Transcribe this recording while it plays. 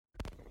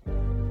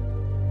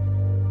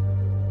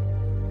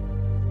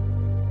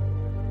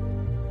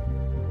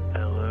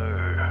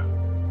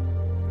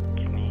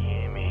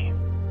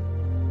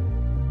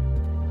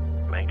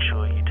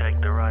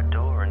the right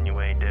door on your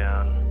way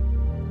down.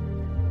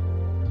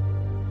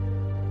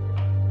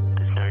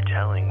 There's no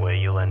telling where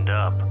you'll end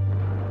up.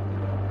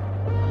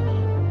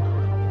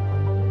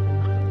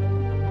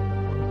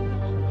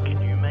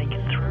 Can you make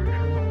it through?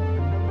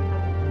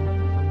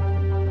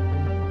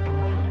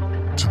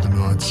 To the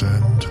night's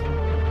end.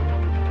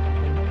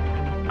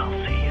 I'll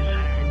see you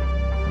soon.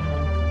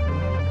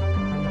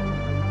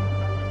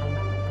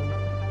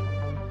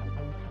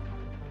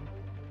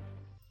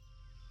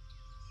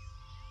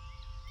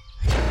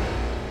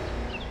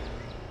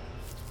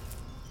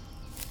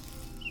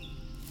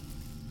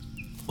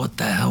 What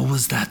the hell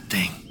was that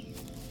thing?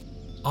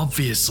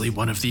 Obviously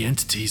one of the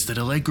entities that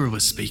Allegra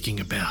was speaking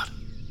about.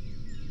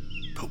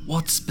 But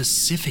what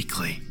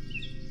specifically?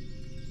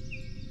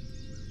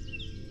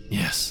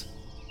 Yes,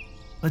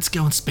 let's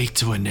go and speak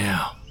to her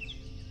now.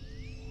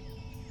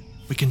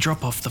 We can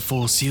drop off the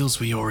 4 seals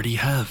we already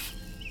have.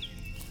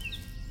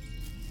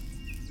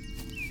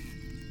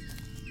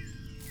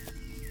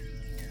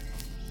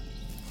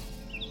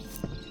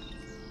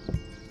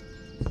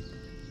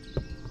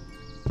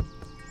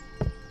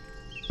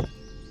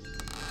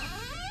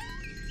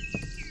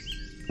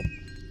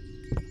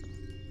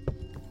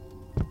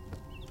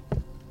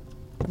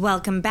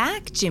 Welcome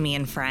back, Jimmy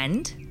and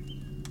friend.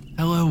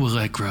 Hello,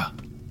 Allegra.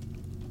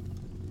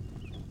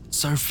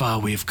 So far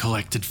we have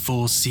collected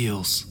 4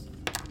 seals.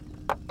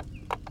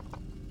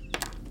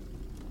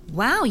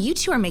 Wow, you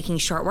two are making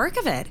short work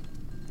of it.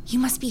 You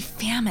must be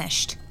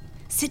famished.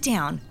 Sit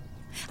down.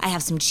 I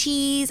have some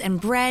cheese and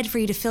bread for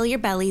you to fill your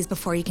bellies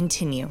before you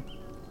continue.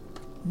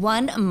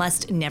 One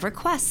must never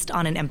quest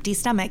on an empty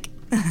stomach.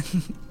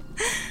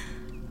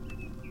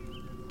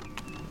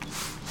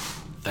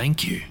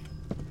 Thank you.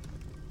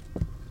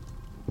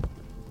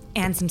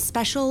 And some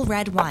special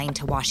red wine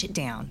to wash it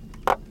down.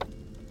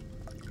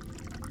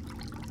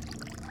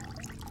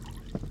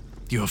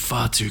 You are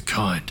far too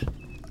kind.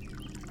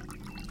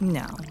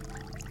 No,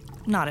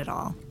 not at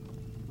all.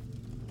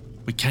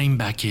 We came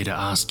back here to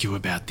ask you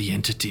about the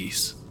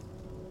entities.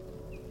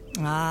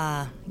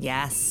 Ah,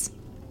 yes.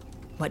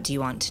 What do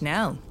you want to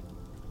know?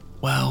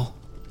 Well,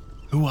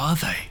 who are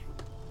they?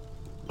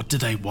 What do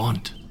they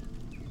want?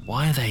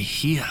 Why are they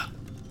here?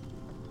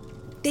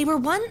 They were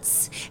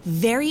once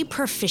very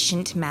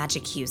proficient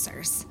magic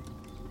users.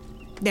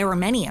 There were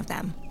many of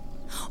them,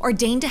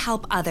 ordained to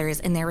help others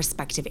in their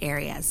respective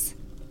areas.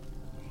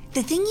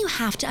 The thing you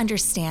have to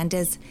understand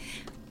is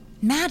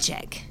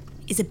magic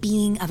is a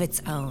being of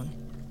its own.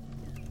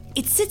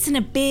 It sits in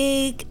a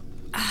big,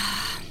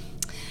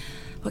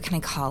 what can I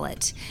call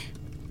it?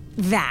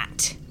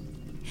 Vat.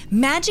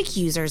 Magic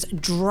users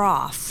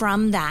draw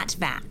from that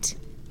vat.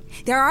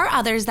 There are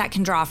others that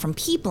can draw from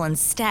people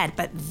instead,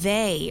 but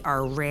they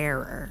are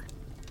rarer.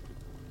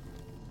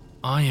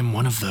 I am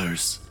one of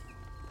those.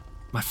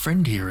 My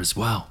friend here as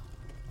well.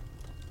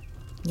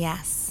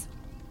 Yes,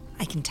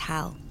 I can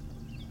tell.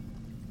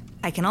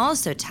 I can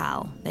also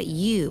tell that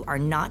you are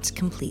not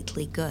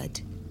completely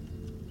good.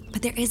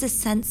 But there is a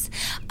sense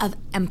of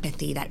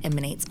empathy that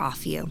emanates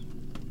off you.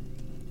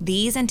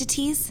 These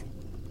entities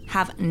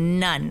have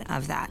none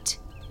of that.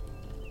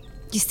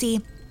 You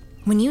see,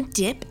 when you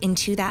dip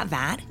into that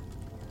vat,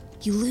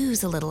 you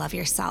lose a little of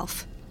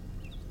yourself.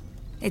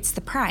 It's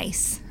the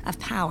price of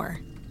power.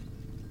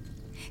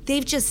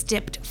 They've just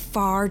dipped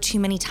far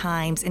too many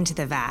times into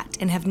the vat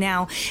and have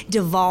now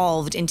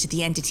devolved into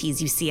the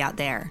entities you see out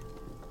there.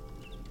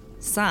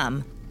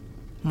 Some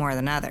more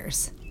than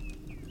others.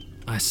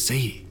 I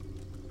see.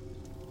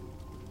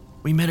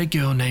 We met a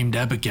girl named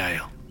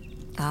Abigail.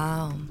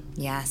 Oh,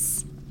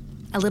 yes.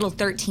 A little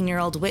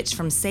 13-year-old witch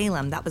from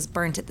Salem that was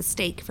burnt at the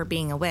stake for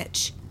being a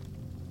witch.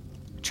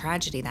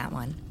 Tragedy, that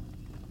one.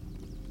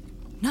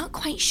 Not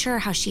quite sure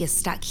how she is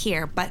stuck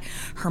here, but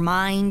her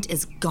mind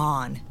is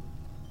gone.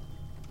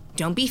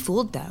 Don't be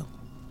fooled, though.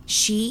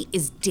 She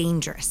is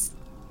dangerous.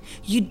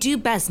 You'd do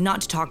best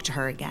not to talk to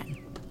her again.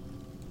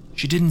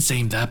 She didn't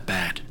seem that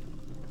bad.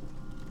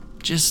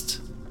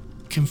 Just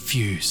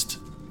confused.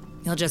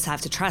 You'll just have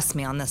to trust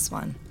me on this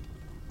one.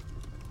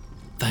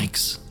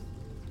 Thanks.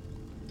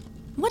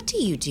 What do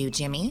you do,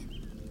 Jimmy?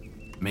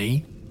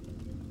 Me?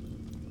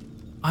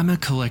 I'm a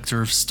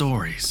collector of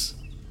stories,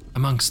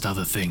 amongst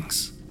other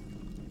things.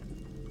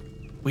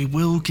 We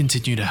will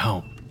continue to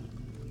help,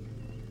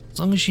 as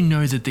long as you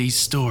know that these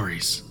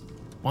stories,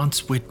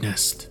 once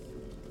witnessed,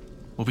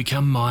 will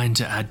become mine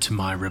to add to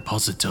my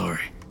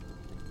repository.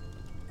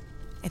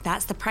 If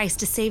that's the price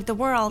to save the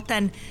world,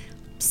 then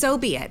so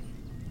be it.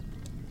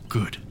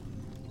 Good.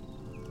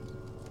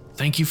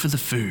 Thank you for the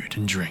food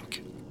and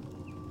drink,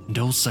 and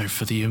also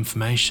for the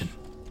information.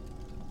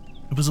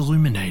 It was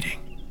illuminating.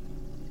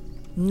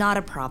 Not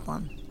a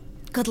problem.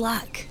 Good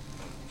luck.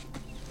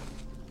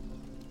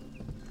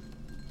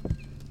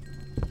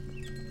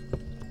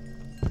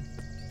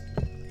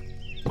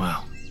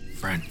 Well,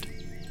 friend,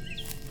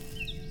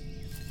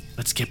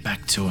 let's get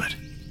back to it.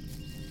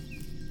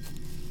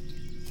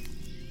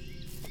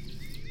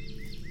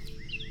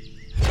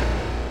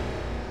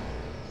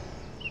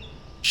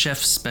 Chef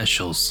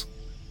Specials,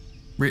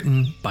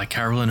 written by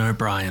Carolyn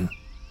O'Brien,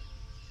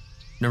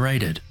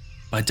 narrated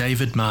by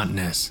David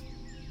Martinez.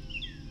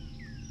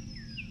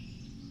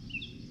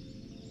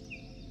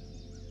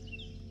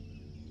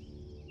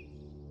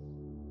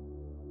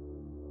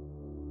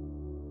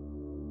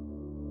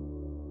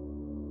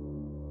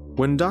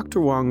 When Dr.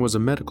 Wong was a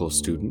medical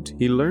student,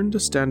 he learned a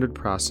standard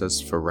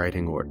process for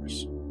writing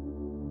orders.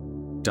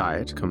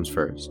 Diet comes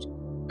first,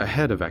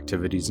 ahead of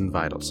activities and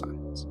vital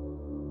signs.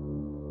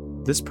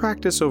 This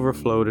practice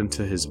overflowed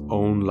into his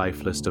own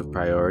life list of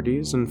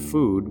priorities, and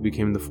food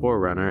became the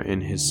forerunner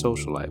in his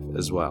social life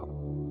as well.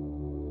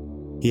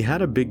 He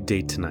had a big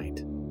date tonight,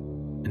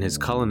 and his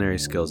culinary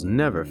skills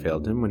never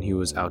failed him when he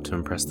was out to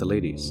impress the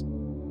ladies.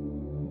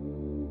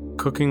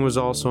 Cooking was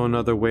also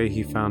another way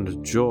he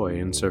found joy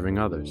in serving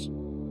others.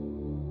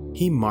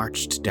 He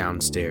marched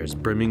downstairs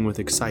brimming with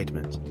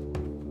excitement,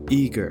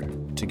 eager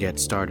to get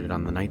started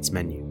on the night's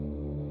menu.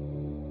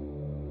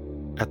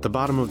 At the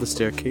bottom of the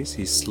staircase,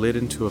 he slid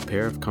into a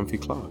pair of comfy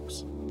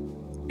clogs.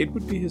 It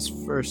would be his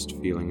first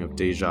feeling of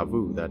déjà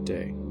vu that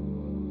day.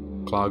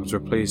 Clogs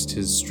replaced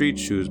his street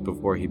shoes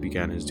before he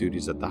began his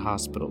duties at the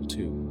hospital,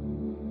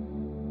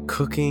 too.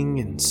 Cooking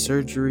and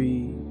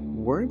surgery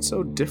weren't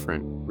so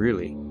different,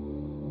 really.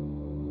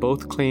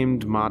 Both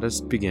claimed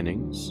modest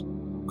beginnings.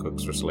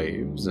 Cooks were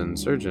slaves, and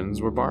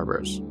surgeons were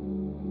barbers.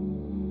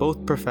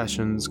 Both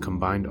professions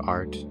combined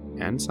art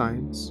and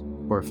science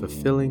for a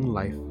fulfilling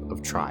life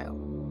of trial,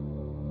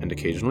 and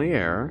occasionally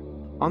error,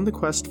 on the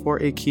quest for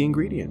a key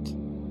ingredient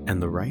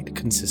and the right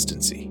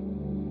consistency.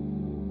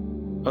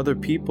 Other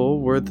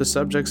people were the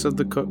subjects of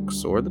the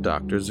cook's or the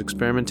doctor's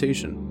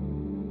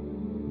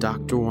experimentation.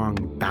 Dr.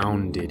 Wong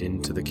bounded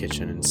into the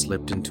kitchen and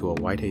slipped into a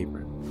white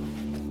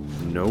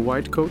apron. No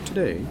white coat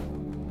today.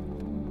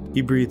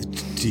 He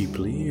breathed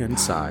deeply and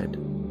sighed,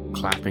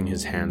 clapping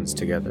his hands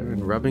together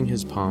and rubbing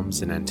his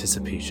palms in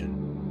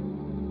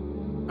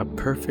anticipation. A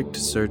perfect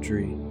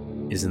surgery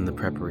is in the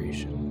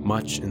preparation,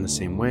 much in the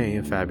same way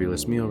a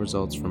fabulous meal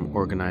results from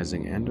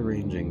organizing and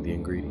arranging the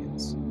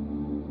ingredients.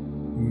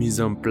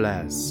 Mise en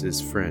place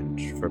is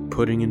French for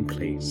putting in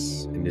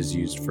place and is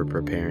used for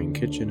preparing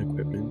kitchen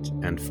equipment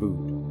and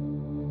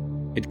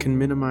food. It can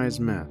minimize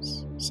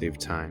mess, save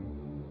time,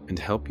 and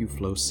help you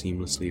flow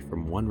seamlessly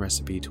from one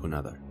recipe to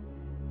another.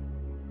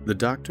 The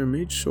doctor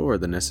made sure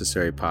the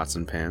necessary pots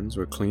and pans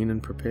were clean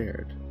and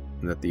prepared,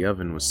 and that the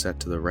oven was set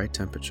to the right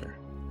temperature.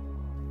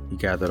 He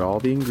gathered all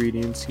the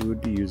ingredients he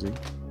would be using,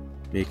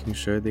 making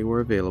sure they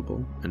were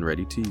available and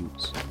ready to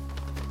use.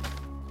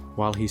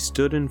 While he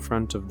stood in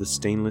front of the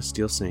stainless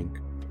steel sink,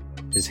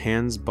 his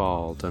hands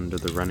balled under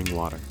the running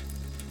water,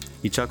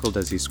 he chuckled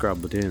as he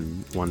scrubbed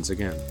in once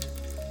again.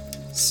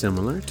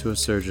 Similar to a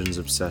surgeon's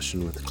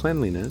obsession with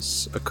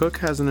cleanliness, a cook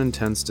has an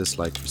intense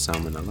dislike for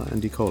salmonella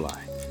and E. coli.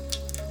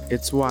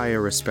 It's why a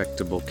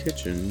respectable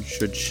kitchen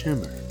should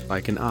shimmer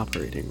like an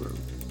operating room.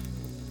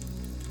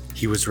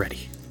 He was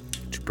ready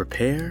to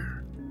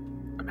prepare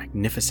a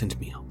magnificent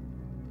meal.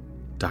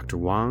 Dr.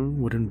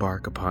 Wong would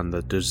embark upon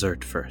the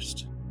dessert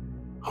first.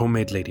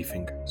 Homemade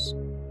ladyfingers.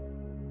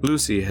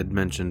 Lucy had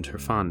mentioned her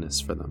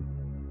fondness for them.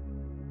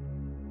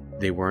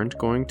 They weren't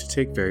going to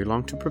take very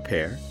long to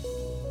prepare,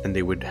 and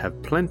they would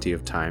have plenty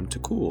of time to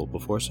cool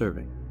before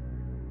serving.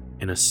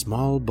 In a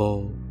small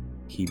bowl,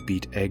 he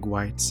beat egg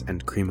whites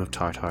and cream of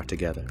tartar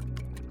together.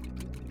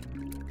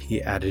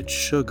 He added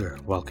sugar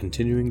while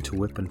continuing to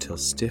whip until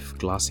stiff,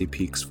 glossy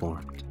peaks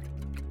formed.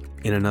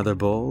 In another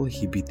bowl,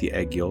 he beat the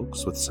egg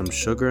yolks with some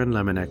sugar and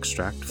lemon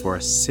extract for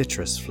a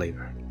citrus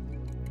flavor.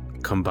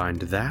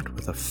 Combined that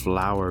with a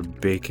flour,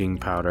 baking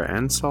powder,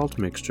 and salt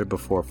mixture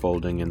before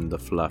folding in the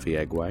fluffy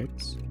egg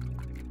whites.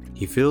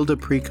 He filled a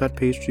pre-cut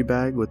pastry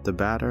bag with the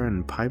batter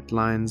and piped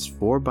lines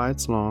 4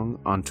 bites long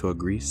onto a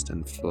greased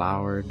and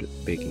floured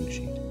baking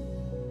sheet.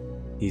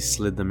 He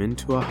slid them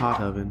into a hot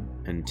oven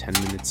and 10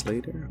 minutes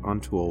later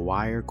onto a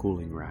wire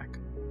cooling rack.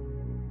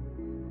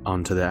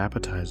 Onto the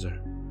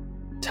appetizer,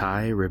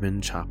 Thai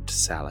ribbon chopped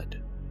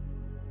salad.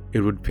 It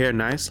would pair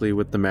nicely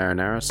with the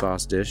marinara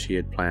sauce dish he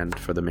had planned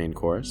for the main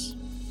course.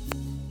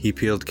 He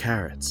peeled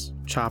carrots,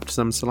 chopped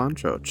some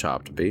cilantro,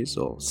 chopped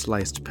basil,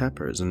 sliced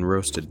peppers, and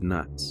roasted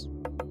nuts.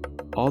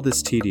 All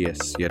this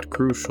tedious yet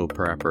crucial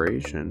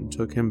preparation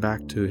took him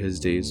back to his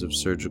days of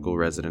surgical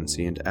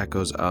residency and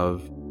echoes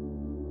of,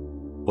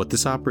 "What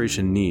this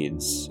operation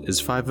needs is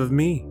 5 of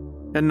me,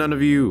 and none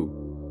of you,"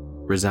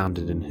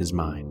 resounded in his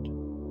mind.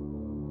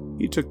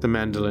 He took the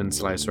mandolin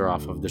slicer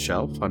off of the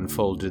shelf,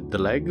 unfolded the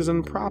legs,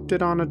 and propped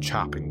it on a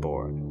chopping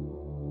board.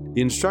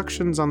 The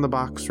instructions on the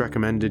box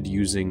recommended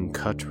using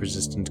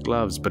cut-resistant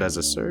gloves, but as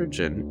a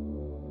surgeon,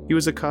 he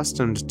was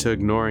accustomed to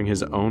ignoring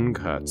his own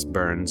cuts,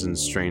 burns, and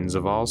strains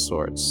of all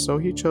sorts, so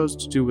he chose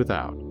to do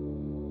without.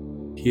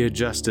 He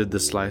adjusted the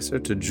slicer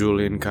to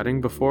julienne cutting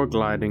before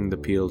gliding the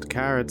peeled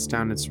carrots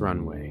down its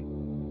runway,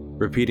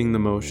 repeating the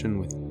motion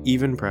with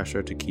even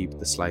pressure to keep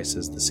the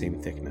slices the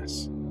same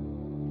thickness.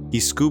 He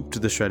scooped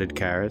the shredded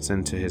carrots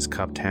into his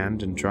cupped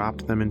hand and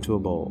dropped them into a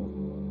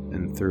bowl,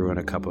 and threw in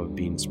a cup of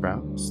bean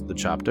sprouts, the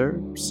chopped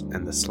herbs,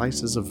 and the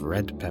slices of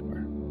red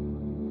pepper.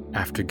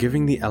 After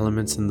giving the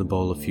elements in the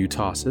bowl a few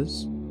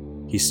tosses,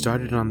 he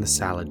started on the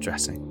salad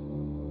dressing.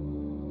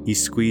 He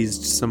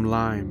squeezed some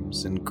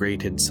limes and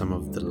grated some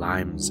of the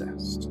lime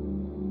zest,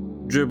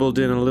 dribbled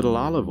in a little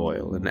olive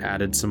oil and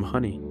added some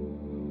honey.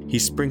 He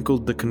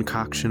sprinkled the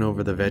concoction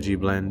over the veggie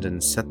blend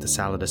and set the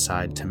salad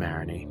aside to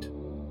marinate.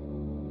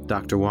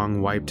 Dr.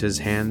 Wong wiped his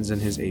hands in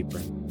his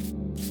apron.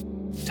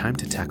 Time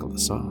to tackle the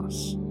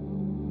sauce.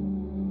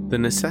 The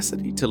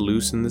necessity to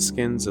loosen the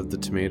skins of the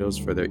tomatoes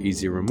for their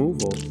easy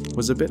removal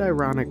was a bit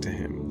ironic to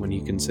him when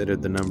he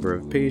considered the number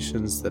of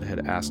patients that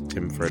had asked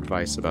him for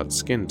advice about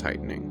skin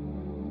tightening.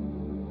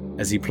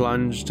 As he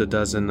plunged a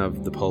dozen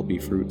of the pulpy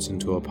fruits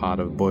into a pot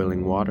of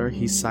boiling water,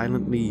 he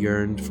silently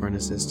yearned for an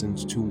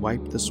assistant to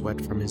wipe the sweat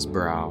from his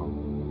brow.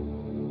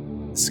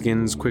 The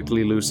skins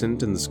quickly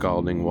loosened in the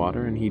scalding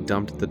water, and he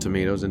dumped the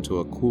tomatoes into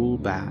a cool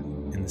bath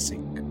in the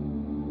sink.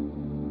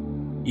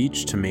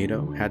 Each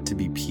tomato had to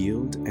be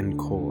peeled and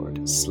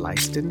cored,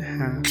 sliced in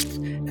half,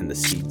 and the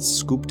seeds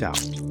scooped out.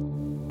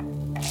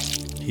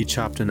 He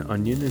chopped an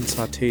onion and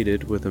sauteed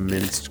it with a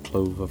minced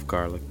clove of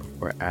garlic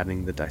before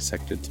adding the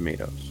dissected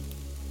tomatoes.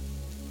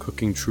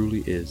 Cooking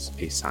truly is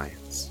a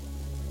science.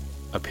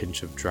 A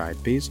pinch of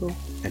dried basil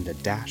and a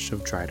dash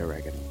of dried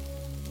oregano.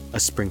 A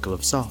sprinkle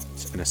of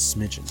salt and a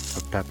smidgen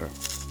of pepper.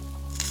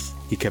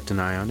 He kept an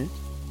eye on it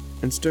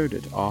and stirred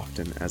it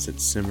often as it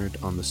simmered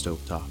on the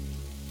stovetop.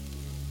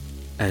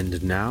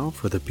 And now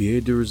for the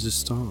pièce de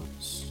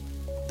résistance,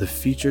 the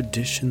featured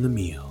dish in the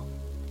meal,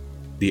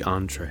 the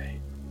entree.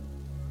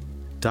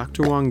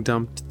 Dr. Wong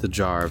dumped the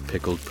jar of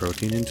pickled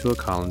protein into a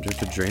colander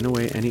to drain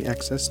away any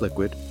excess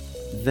liquid,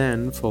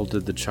 then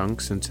folded the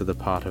chunks into the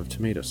pot of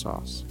tomato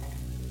sauce.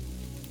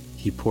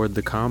 He poured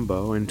the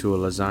combo into a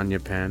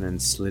lasagna pan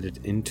and slid it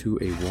into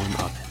a warm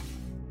oven.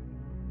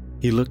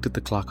 He looked at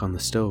the clock on the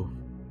stove.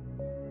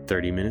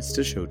 30 minutes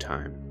to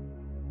showtime.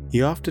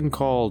 He often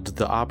called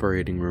the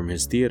operating room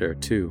his theater,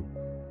 too.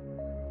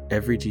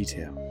 Every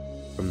detail,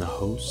 from the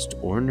host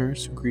or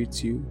nurse who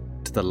greets you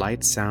to the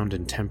light, sound,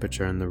 and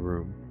temperature in the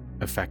room,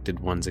 affected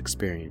one's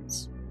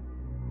experience.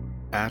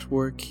 At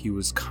work, he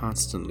was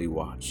constantly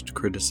watched,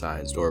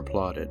 criticized, or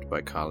applauded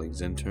by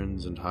colleagues,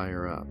 interns, and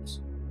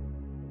higher-ups.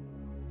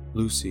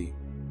 Lucy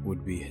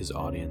would be his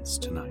audience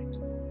tonight.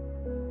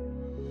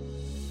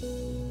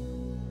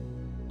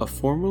 A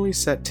formally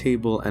set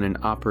table and an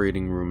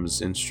operating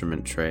room's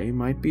instrument tray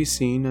might be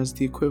seen as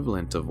the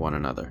equivalent of one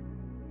another.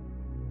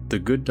 The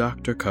good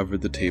doctor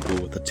covered the table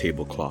with a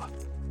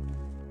tablecloth.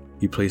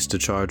 He placed a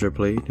charger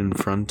plate in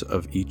front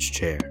of each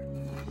chair,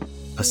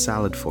 a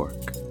salad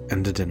fork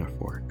and a dinner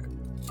fork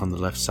on the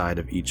left side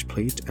of each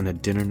plate, and a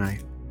dinner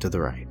knife to the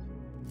right.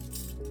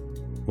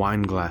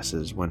 Wine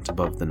glasses went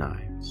above the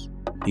knives.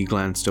 He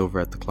glanced over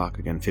at the clock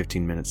again.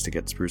 15 minutes to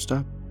get spruced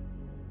up.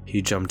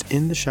 He jumped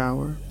in the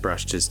shower,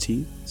 brushed his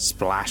teeth,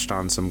 splashed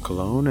on some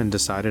cologne, and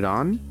decided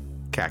on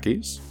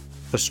khakis,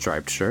 a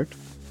striped shirt,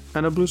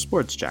 and a blue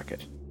sports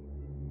jacket.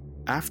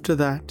 After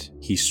that,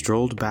 he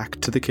strolled back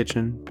to the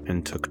kitchen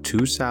and took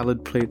 2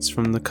 salad plates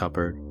from the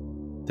cupboard,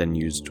 then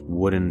used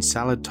wooden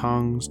salad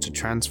tongs to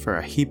transfer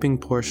a heaping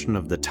portion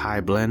of the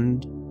Thai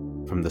blend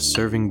from the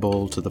serving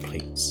bowl to the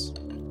plates.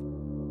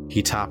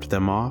 He topped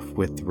them off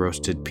with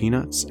roasted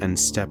peanuts and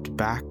stepped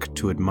back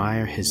to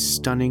admire his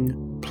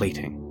stunning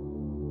plating.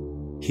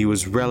 He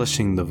was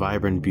relishing the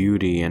vibrant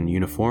beauty and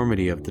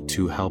uniformity of the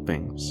 2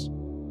 helpings.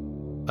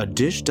 A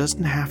dish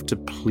doesn't have to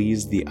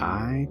please the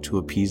eye to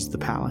appease the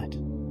palate.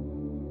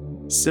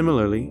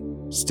 Similarly,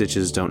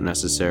 stitches don't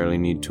necessarily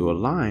need to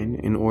align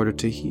in order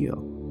to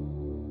heal.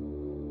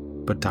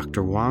 But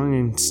Dr. Wong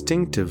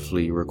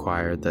instinctively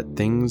required that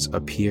things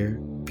appear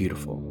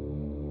beautiful.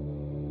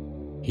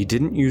 He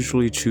didn't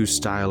usually choose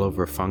style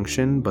over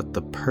function, but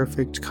the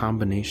perfect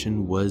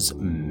combination was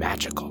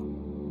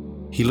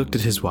magical. He looked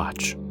at his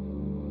watch.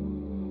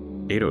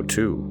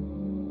 8:02.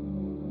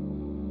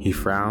 He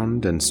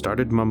frowned and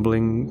started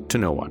mumbling to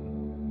no one.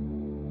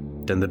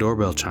 Then the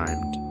doorbell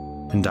chimed,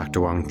 and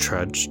Dr. Wong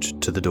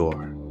trudged to the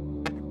door.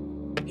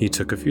 He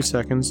took a few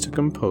seconds to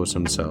compose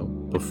himself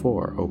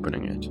before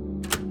opening it.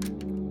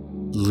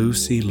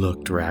 Lucy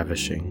looked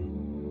ravishing,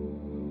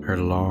 her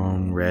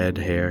long red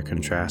hair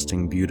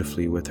contrasting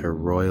beautifully with her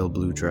royal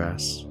blue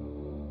dress.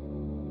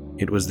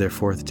 It was their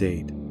 4th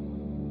date.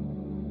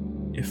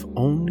 If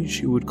only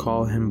she would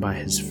call him by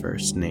his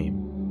first name,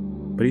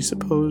 but he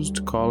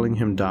supposed calling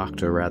him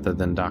doctor rather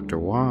than Dr.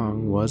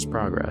 Wong was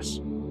progress.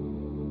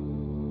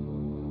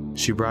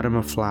 She brought him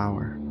a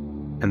flower,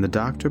 and the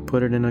doctor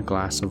put it in a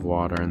glass of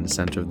water in the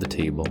center of the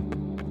table.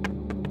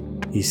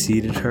 He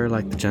seated her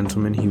like the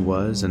gentleman he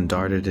was and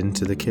darted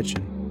into the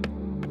kitchen.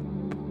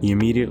 He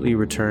immediately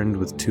returned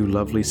with 2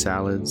 lovely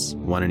salads,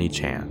 1 in each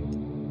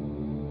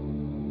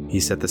hand.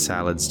 He set the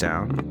salads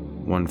down,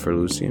 1 for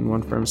Lucy and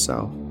 1 for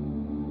himself.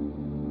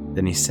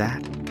 Then he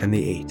sat and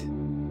they ate.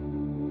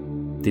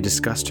 They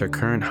discussed her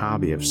current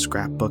hobby of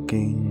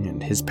scrapbooking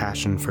and his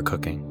passion for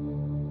cooking.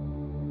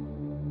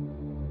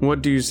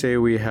 "What do you say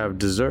we have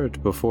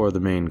dessert before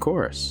the main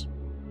course?"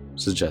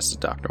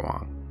 suggested Dr.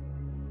 Wong.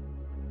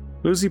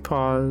 Lucy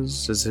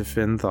paused as if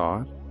in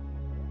thought.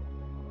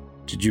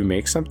 "Did you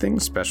make something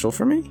special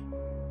for me?"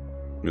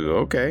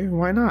 "Okay,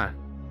 why not?"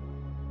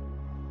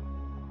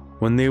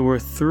 When they were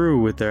through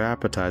with their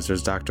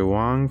appetizers, Dr.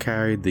 Wong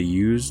carried the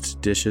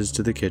used dishes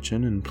to the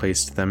kitchen and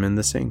placed them in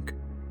the sink.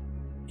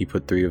 He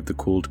put 3 of the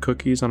cooled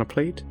cookies on a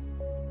plate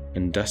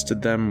and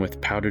dusted them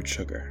with powdered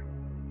sugar,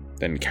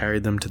 then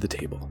carried them to the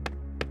table.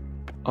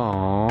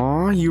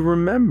 "Aw, you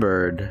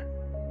remembered.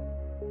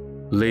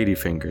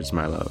 Ladyfingers,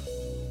 my love.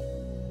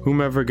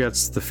 Whomever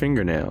gets the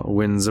fingernail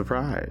wins a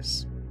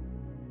prize."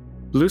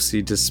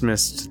 Lucy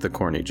dismissed the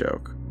corny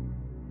joke.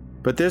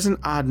 "But there's an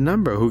odd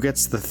number who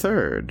gets the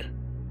 3rd.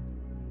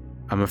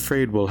 I'm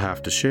afraid we'll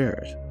have to share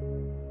it."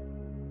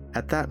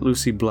 At that,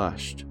 Lucy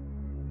blushed.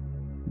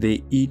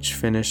 They each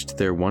finished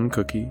their 1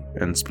 cookie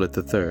and split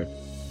the 3rd.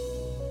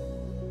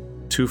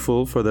 "Too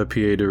full for the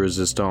pied de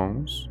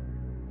resistance?"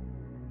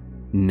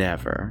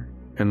 "Never,"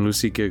 and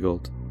Lucy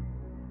giggled.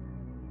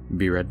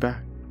 "Be right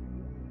back."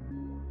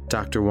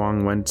 Dr.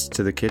 Wong went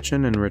to the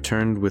kitchen and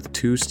returned with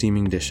 2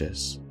 steaming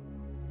dishes.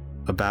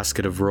 A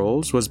basket of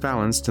rolls was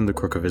balanced in the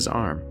crook of his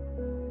arm.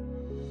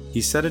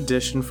 He set a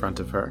dish in front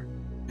of her,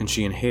 and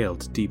she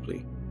inhaled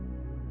deeply.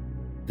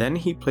 Then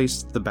he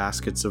placed the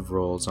baskets of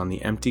rolls on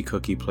the empty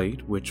cookie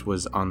plate, which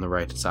was on the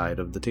right side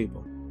of the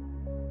table.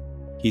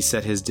 He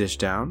set his dish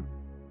down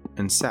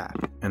and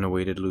sat and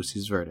awaited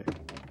Lucy's verdict.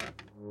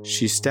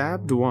 She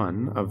stabbed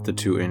one of the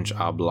 2-inch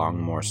oblong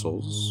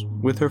morsels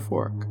with her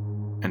fork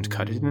and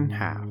cut it in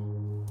half.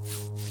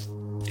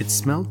 It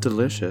smelled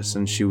delicious,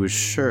 and she was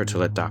sure to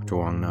let Dr.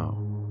 Wong know.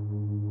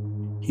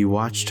 He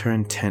watched her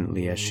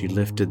intently as she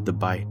lifted the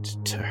bite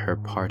to her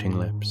parting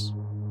lips.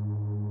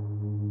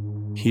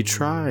 He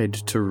tried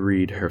to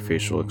read her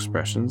facial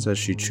expressions as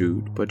she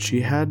chewed, but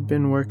she had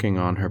been working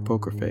on her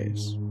poker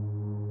face.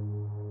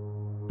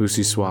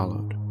 Lucy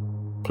swallowed,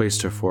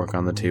 placed her fork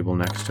on the table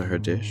next to her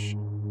dish,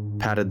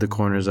 patted the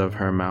corners of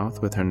her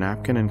mouth with her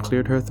napkin, and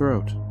cleared her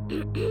throat.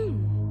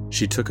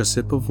 She took a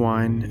sip of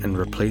wine and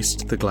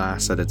replaced the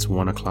glass at its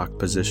 1 o'clock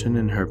position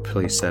in her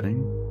place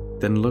setting,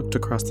 then looked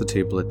across the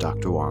table at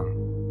Dr. Wong.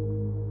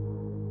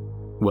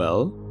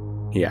 "Well?"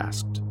 he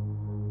asked.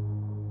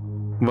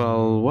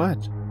 "Well,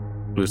 what?"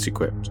 Lucy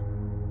quipped.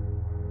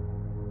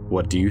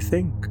 "What do you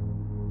think?"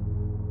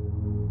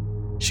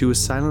 She was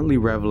silently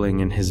reveling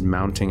in his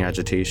mounting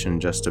agitation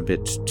just a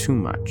bit too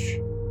much.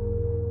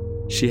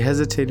 She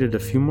hesitated a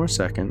few more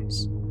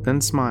seconds, then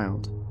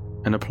smiled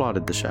and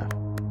applauded the chef.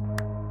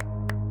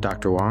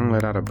 Dr. Wong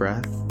let out a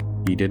breath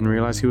he didn't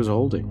realize he was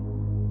holding.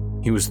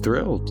 He was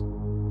thrilled.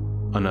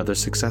 Another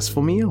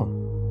successful meal.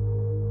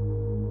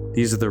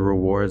 These are the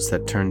rewards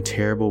that turn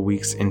terrible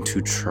weeks into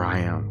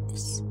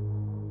triumphs.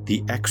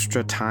 The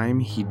extra time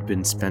he'd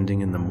been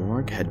spending in the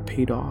morgue had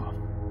paid off.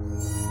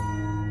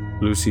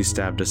 Lucy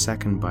stabbed a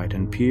second bite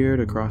and peered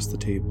across the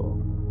table.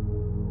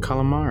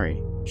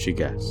 Calamari, she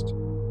guessed.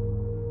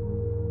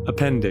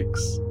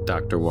 "Appendix,"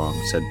 Dr. Wong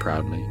said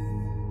proudly.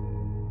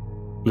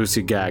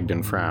 Lucy gagged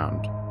and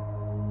frowned.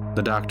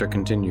 The doctor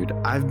continued,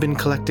 "I've been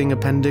collecting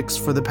appendix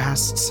for the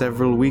past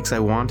several weeks. I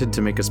wanted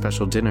to make a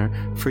special dinner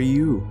for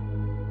you."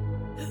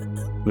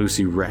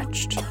 Lucy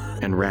retched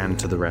and ran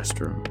to the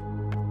restroom.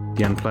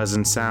 The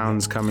unpleasant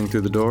sounds coming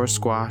through the door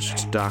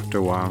squashed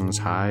Dr. Wong's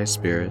high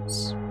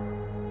spirits.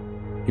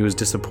 He was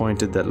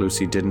disappointed that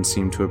Lucy didn't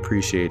seem to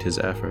appreciate his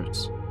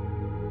efforts.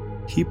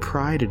 He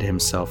prided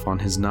himself on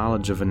his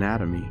knowledge of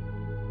anatomy.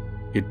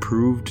 It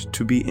proved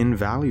to be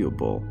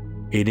invaluable,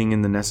 aiding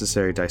in the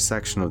necessary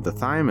dissection of the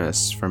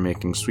thymus for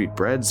making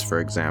sweetbreads, for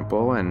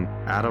example, and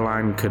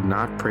Adeline could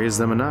not praise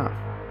them enough.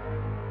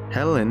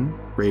 Helen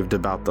raved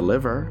about the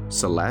liver,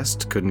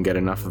 Celeste couldn't get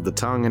enough of the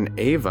tongue, and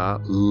Ava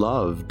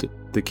loved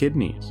the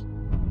kidneys.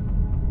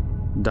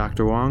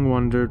 Dr. Wong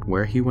wondered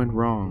where he went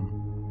wrong.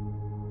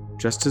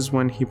 Just as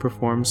when he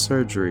performed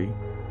surgery,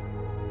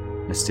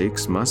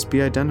 mistakes must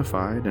be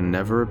identified and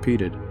never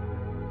repeated.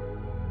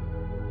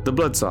 The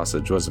blood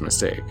sausage was a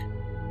mistake.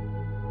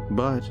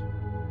 But,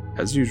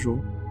 as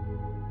usual,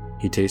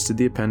 he tasted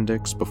the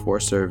appendix before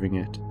serving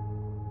it,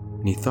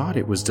 and he thought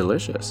it was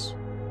delicious.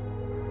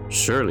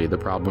 Surely the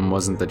problem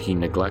wasn't that he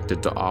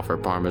neglected to offer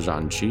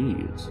Parmesan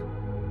cheese.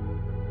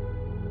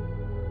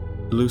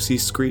 Lucy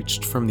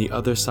screeched from the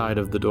other side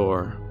of the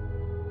door.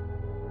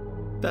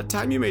 "That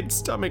time you made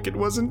stomach, it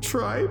wasn't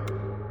tripe."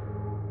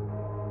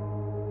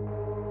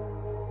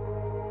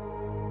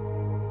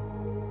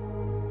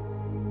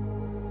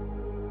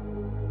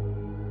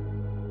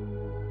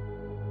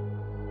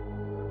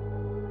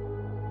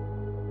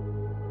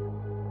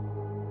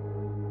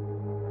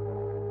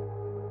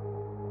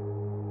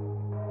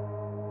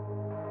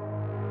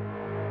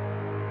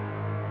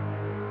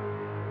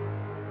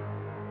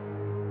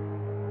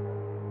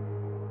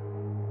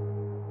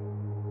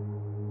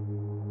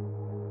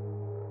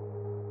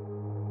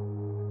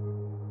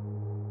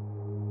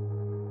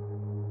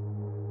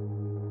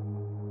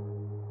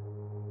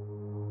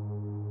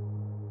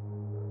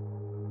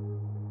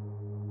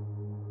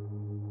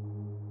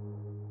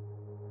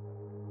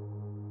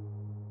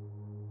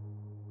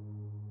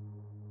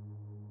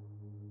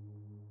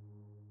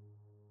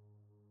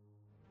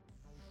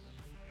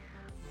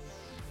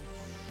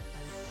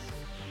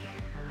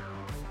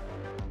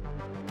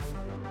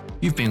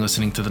 You've been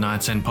listening to the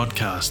Night's End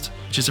podcast,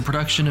 which is a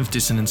production of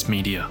Dissonance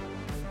Media.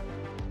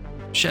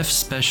 Chef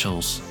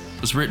Specials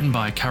was written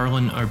by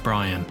Carolyn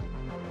O'Brien,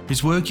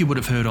 whose work you would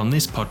have heard on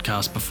this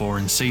podcast before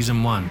in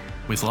Season 1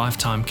 with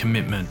Lifetime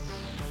Commitment,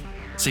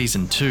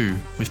 Season 2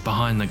 with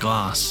Behind the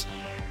Glass,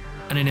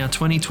 and in our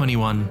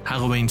 2021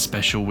 Halloween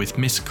special with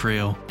Miss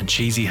Creel and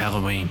Cheesy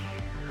Halloween.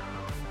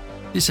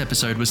 This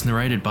episode was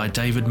narrated by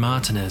David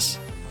Martinez.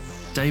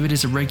 David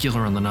is a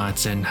regular on the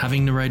Night's End,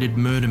 having narrated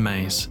Murder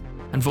Maze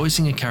and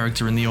voicing a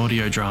character in the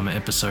audio drama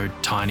episode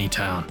Tiny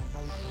Town.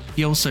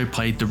 He also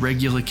played the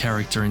regular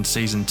character in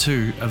Season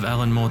 2 of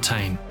Alan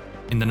Mortain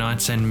in the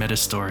Night's End meta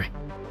story.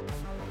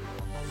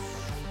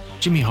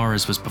 Jimmy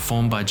Horrors was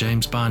performed by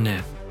James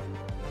Barnett.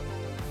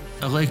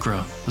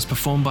 Allegra was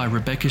performed by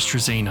Rebecca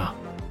Strezina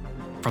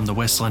from the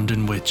West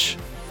London Witch.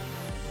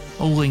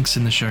 All links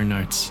in the show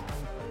notes.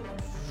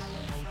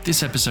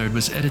 This episode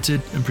was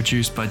edited and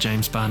produced by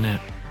James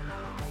Barnett.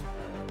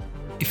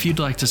 If you'd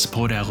like to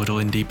support our little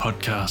indie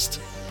podcast,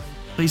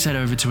 please head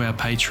over to our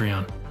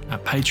Patreon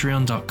at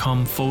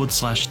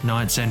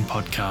patreon.com/Night's End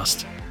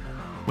podcast,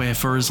 where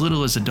for as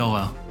little as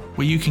 $1,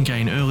 where you can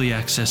gain early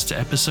access to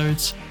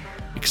episodes,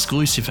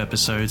 exclusive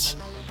episodes,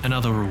 and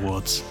other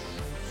rewards.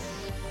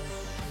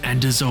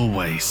 And as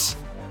always,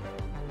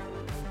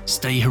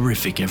 stay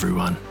horrific,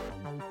 everyone.